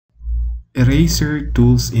Eraser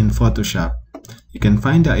tools in Photoshop. You can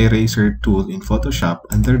find the eraser tool in Photoshop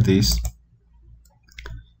under this.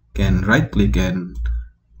 You can right click and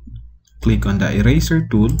click on the eraser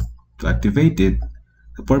tool to activate it.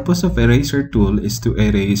 The purpose of eraser tool is to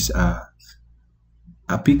erase a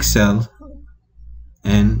pixel,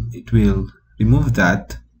 and it will remove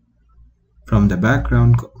that from the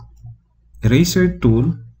background. Eraser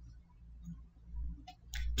tool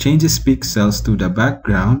changes pixels to the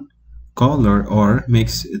background color or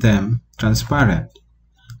makes them transparent.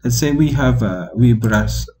 Let's say we have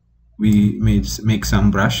make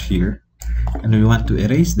some brush here and we want to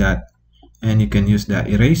erase that, and you can use the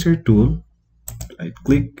eraser tool. Right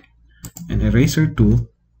click and eraser tool.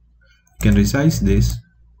 You can resize this,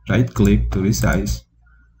 right click to resize,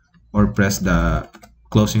 or press the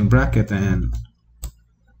closing bracket and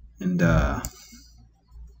the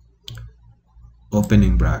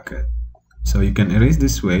opening bracket. So you can erase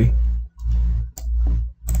this way.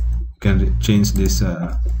 You can change this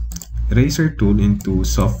eraser tool into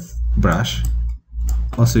soft brush.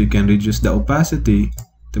 Also, you can reduce the opacity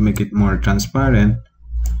to make it more transparent,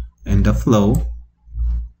 and the flow.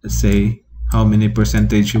 Let's say how many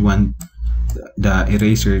percentage you want the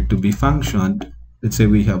eraser to be functioned. Let's say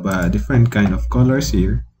we have a different kind of colors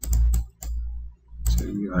here. So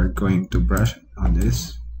we are going to brush on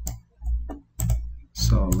this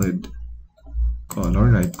solid color,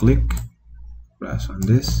 right click, brush on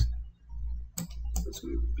this. Let's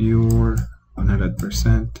pure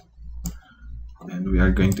 100%, and we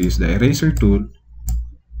are going to use the eraser tool.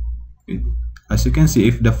 As you can see,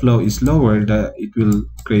 if the flow is lower, it will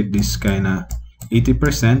create this kind of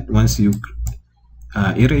 80%. Once you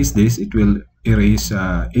erase this, it will erase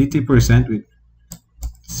 80% with,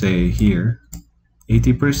 say here,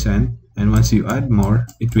 80%, and once you add more,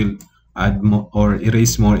 it will add more or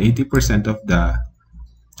erase more 80% of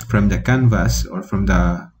from the canvas or from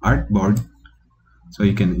the artboard. So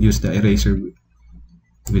you can use the eraser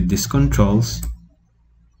with these controls.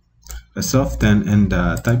 The soften and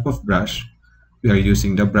the type of brush, we are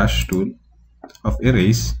using the brush tool of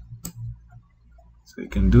erase. So you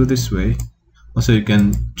can do this way. Also, you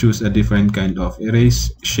can choose a different kind of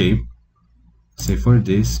erase shape. Say for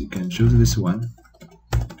this, you can choose this one.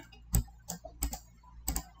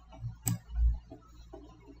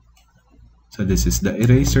 So this is the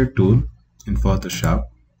eraser tool in Photoshop.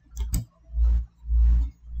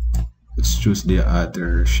 Let's choose the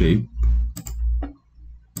other shape.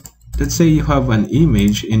 Let's say you have an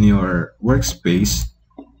image in your workspace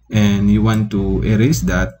and you want to erase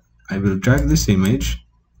that. I will drag this image,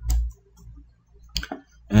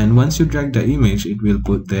 and once you drag the image, it will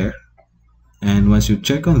put there, and once you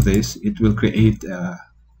check on this, it will create a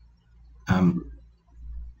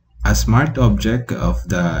smart object of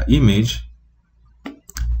the image.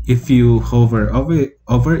 If you hover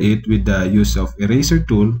over it with the use of eraser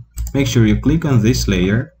tool, make sure you click on this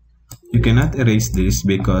layer. You cannot erase this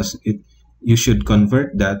because you should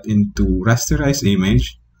convert that into rasterized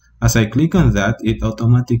image. As I click on that, it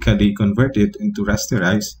automatically convert it into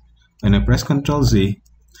rasterized. When I press Ctrl Z,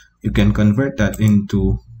 you can convert that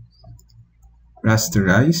into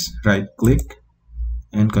rasterize. Right click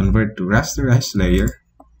and convert to rasterized layer,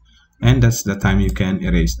 and that's the time you can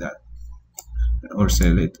erase that. Or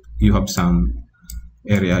say you have some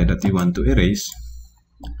area that you want to erase,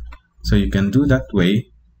 so you can do that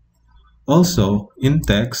way. Also, in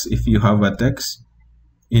text, if you have a text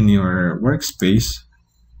in your workspace,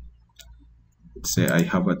 let's say I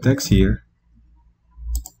have a text here,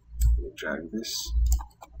 drag this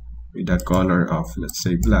with a color of, let's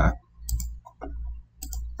say, black.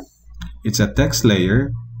 It's a text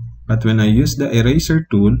layer, but when I use the eraser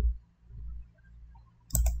tool,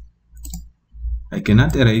 I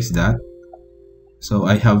cannot erase that. So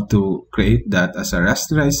I have to create that as a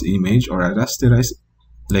rasterized image or a rasterized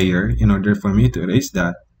layer in order for me to erase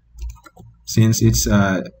that. Since it's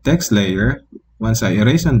a text layer, once I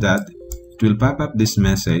erase on that, it will pop up this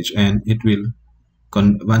message, and it will,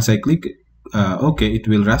 once I click OK, it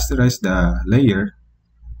will rasterize the layer.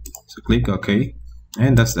 So click OK,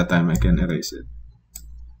 and that's the time I can erase it.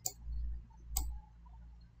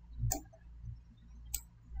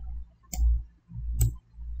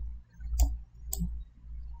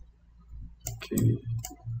 Okay.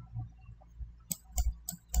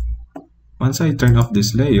 Once I turn off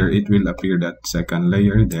this layer, it will appear that second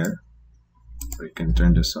layer there. So you can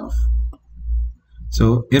turn this off.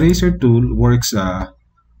 So eraser tool works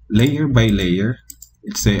layer by layer.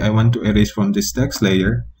 Let's say I want to erase from this text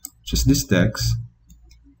layer, just this text.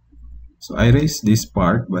 So I erase this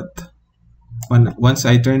part, but once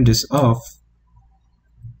I turn this off,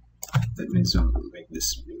 that means I'll make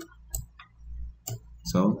this big.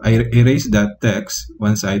 So I erase that text.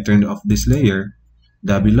 Once I turn off this layer,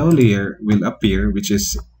 the below layer will appear, which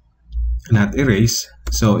is not erased.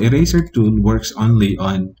 So eraser tool works only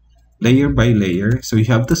on layer by layer. So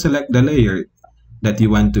you have to select the layer that you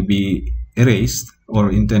want to be erased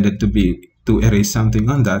or intended to erase something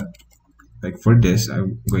on that. Like for this,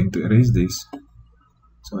 I'm going to erase this.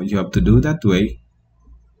 So you have to do that way.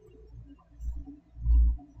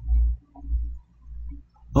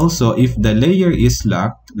 Also, if the layer is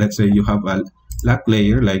locked, let's say you have a lock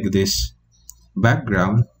layer like this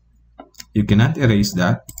background, you cannot erase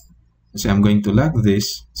that. So I'm going to lock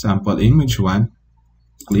this sample image 1,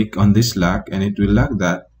 click on this lock, and it will lock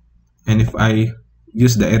that. And if I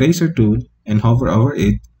use the eraser tool and hover over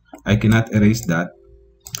it, I cannot erase that.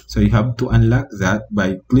 So you have to unlock that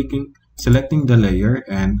by selecting the layer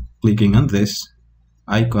and clicking on this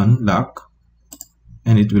icon lock,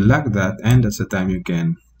 and it will lock that, and that's the time you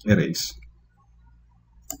can erase.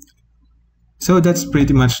 So that's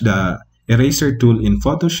pretty much the eraser tool in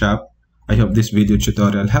Photoshop. I hope this video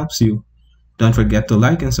tutorial helps you. Don't forget to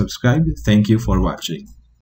like and subscribe. Thank you for watching.